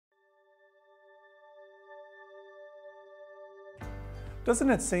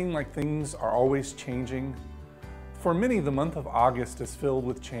Doesn't it seem like things are always changing? For many, the month of August is filled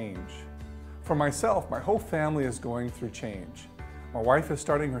with change. For myself, my whole family is going through change. My wife is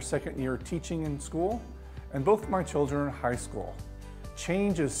starting her second year teaching in school, and both of my children are in high school.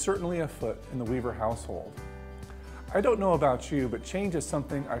 Change is certainly afoot in the Weaver household. I don't know about you, but change is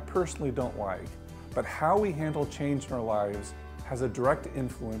something I personally don't like. But how we handle change in our lives has a direct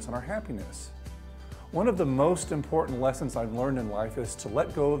influence on our happiness. One of the most important lessons I've learned in life is to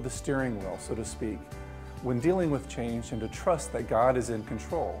let go of the steering wheel, so to speak, when dealing with change, and to trust that God is in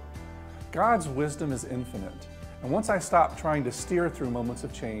control. God's wisdom is infinite, and once I stopped trying to steer through moments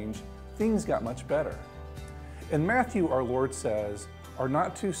of change, things got much better. In Matthew, our Lord says, "Are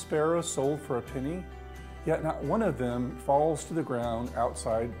not two sparrows sold for a penny? Yet not one of them falls to the ground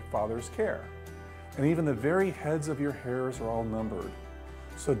outside Father's care. And even the very heads of your hairs are all numbered.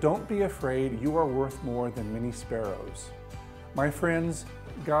 So don't be afraid, you are worth more than many sparrows." My friends,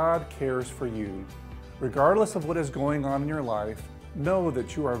 God cares for you. Regardless of what is going on in your life, know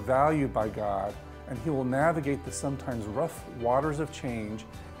that you are valued by God, and He will navigate the sometimes rough waters of change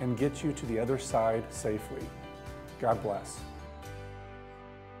and get you to the other side safely. God bless.